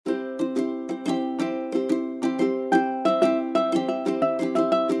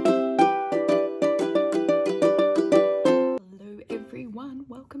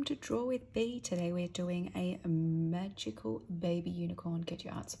unicorn. Get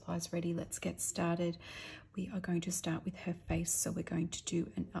your art supplies ready. Let's get started. We are going to start with her face. So we're going to do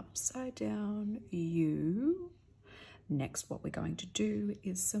an upside down U. Next, what we're going to do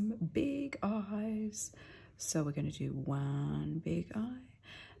is some big eyes. So we're going to do one big eye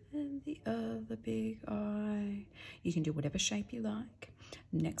and the other big eye. You can do whatever shape you like.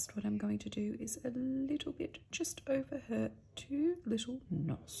 Next, what I'm going to do is a little bit just over her two little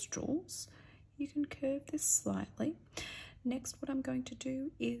nostrils. You can curve this slightly. Next, what I'm going to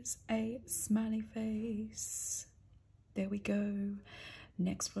do is a smiley face. There we go.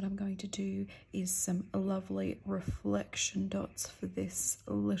 Next, what I'm going to do is some lovely reflection dots for this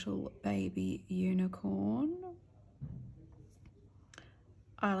little baby unicorn.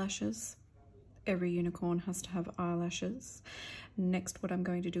 Eyelashes. Every unicorn has to have eyelashes. Next, what I'm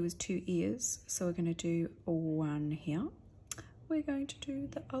going to do is two ears. So we're going to do one here. We're going to do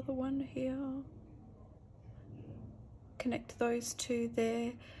the other one here. Connect those two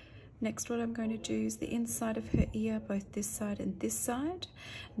there. Next, what I'm going to do is the inside of her ear, both this side and this side.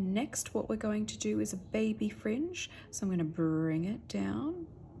 Next, what we're going to do is a baby fringe. So I'm going to bring it down.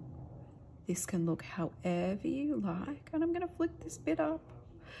 This can look however you like. And I'm going to flick this bit up.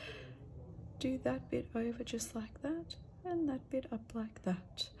 Do that bit over just like that. And that bit up like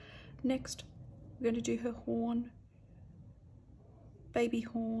that. Next, we're going to do her horn. Baby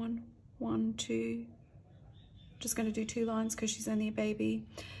horn. 1, 2. Just going to do 2 lines because she's only a baby.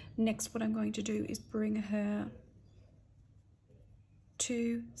 Next, what I'm going to do is bring her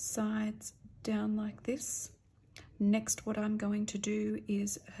 2 sides down like this. Next, what I'm going to do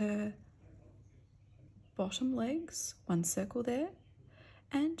is her bottom legs, 1 circle there,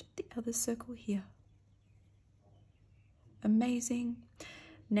 and the other circle here. Amazing.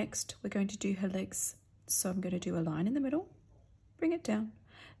 Next, we're going to do her legs. So I'm going to do a line in the middle, bring it down.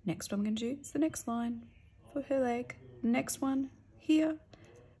 Next, what I'm going to do is the next line for her leg. Next one here.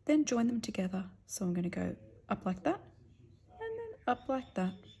 Then join them together. So I'm going to go up like that and then up like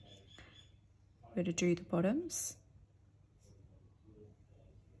that. We're going to do the bottoms.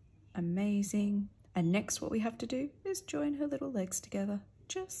 Amazing. And next what we have to do is join her little legs together,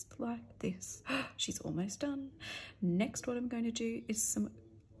 just like this. She's almost done. Next what I'm going to do is some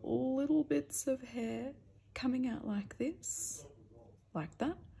little bits of hair coming out like this, like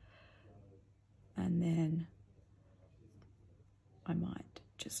that. And then I might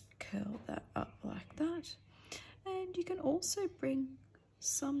just curl that up like that. And you can also bring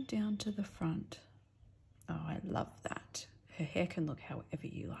some down to the front. Oh, I love that. Her hair can look however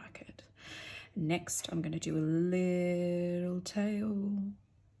you like it. Next, I'm going to do a little tail,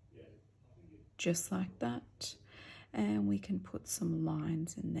 just like that. And we can put some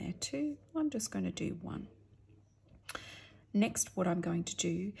lines in there too. I'm just going to do one. Next, what I'm going to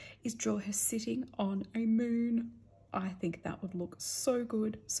do is draw her sitting on a moon. I think that would look so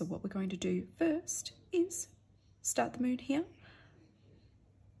good. So what we're going to do first is start the moon here.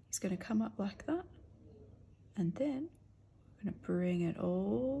 He's going to come up like that. And then I'm going to bring it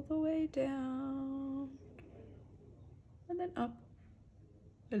all the way down. And then up.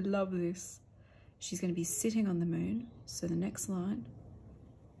 I love this. She's going to be sitting on the moon. So the next line,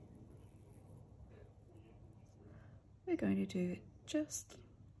 we're going to do it just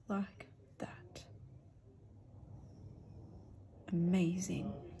like that.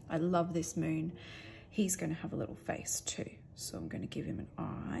 Amazing. I love this moon. He's going to have a little face too. So I'm going to give him an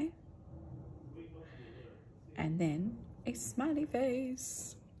eye. And then a smiley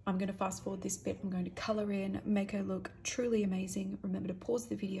face. I'm going to fast forward this bit. I'm going to color in, make her look truly amazing. Remember to pause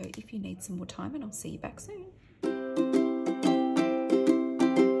the video if you need some more time, and I'll see you back soon.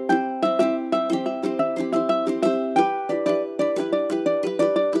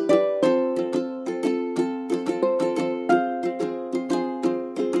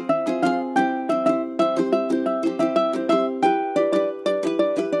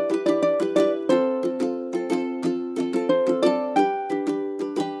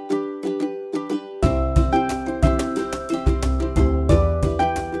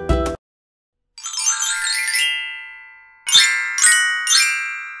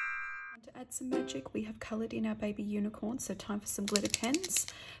 Some magic. We have colored in our baby unicorn, so time for some glitter pens.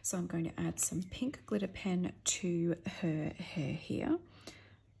 So I'm going to add some pink glitter pen to her hair here,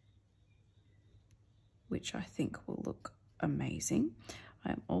 which I think will look amazing.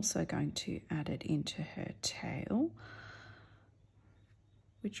 I'm also going to add it into her tail,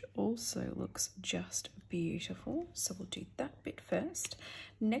 which also looks just beautiful. So we'll do that bit first.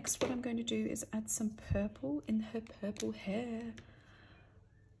 Next, what I'm going to do is add some purple in her purple hair.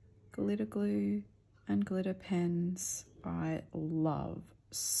 Glitter glue and glitter pens. I love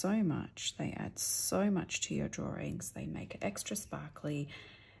so much. They add so much to your drawings. They make it extra sparkly,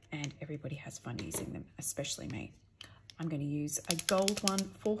 and everybody has fun using them, especially me. I'm going to use a gold one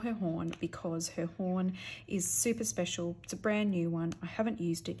for her horn because her horn is super special. It's a brand new one. I haven't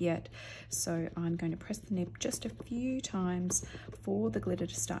used it yet, so I'm going to press the nib just a few times for the glitter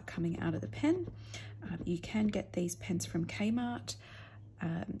to start coming out of the pen. You can get these pens from Kmart.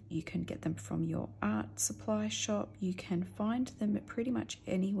 You can get them from your art supply shop. You can find them pretty much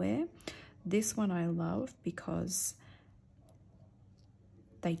anywhere. This one I love because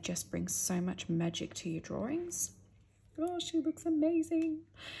they just bring so much magic to your drawings. Oh, she looks amazing.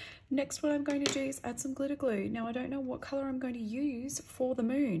 Next, what I'm going to do is add some glitter glue. Now, I don't know what color I'm going to use for the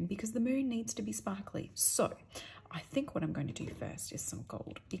moon because the moon needs to be sparkly. So I think what I'm going to do first is some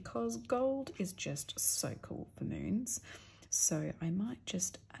gold because gold is just so cool for moons. So I might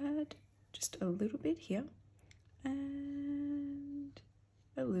just add just a little bit here and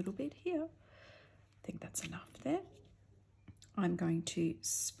a little bit here. I think that's enough there. I'm going to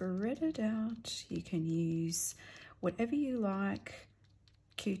spread it out. You can use whatever you like,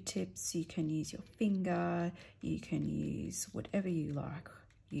 Q-tips, you can use your finger, you can use whatever you like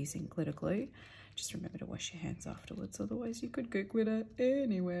using glitter glue. Just remember to wash your hands afterwards, otherwise you could get glitter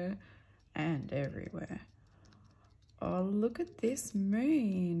anywhere and everywhere. Oh, look at this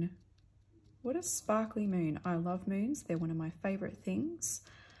moon. What a sparkly moon. I love moons. They're one of my favorite things.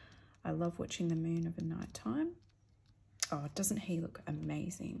 I love watching the moon of a night time. Oh, doesn't he look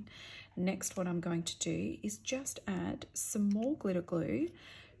amazing? Next, what I'm going to do is just add some more glitter glue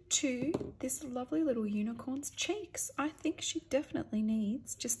to this lovely little unicorn's cheeks. I think she definitely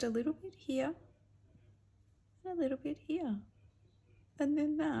needs just a little bit here and a little bit here. And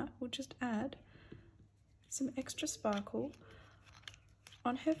then that will just add some extra sparkle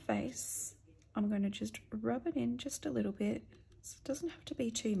on her face. I'm going to just rub it in just a little bit. So it doesn't have to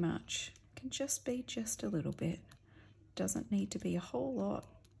be too much. It can just be just a little bit. Doesn't need to be a whole lot.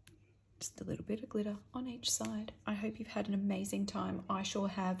 Just a little bit of glitter on each side. I hope you've had an amazing time. I sure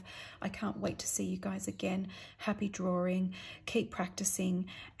have. I can't wait to see you guys again. Happy drawing. Keep practicing,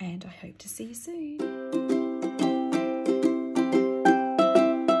 and I hope to see you soon.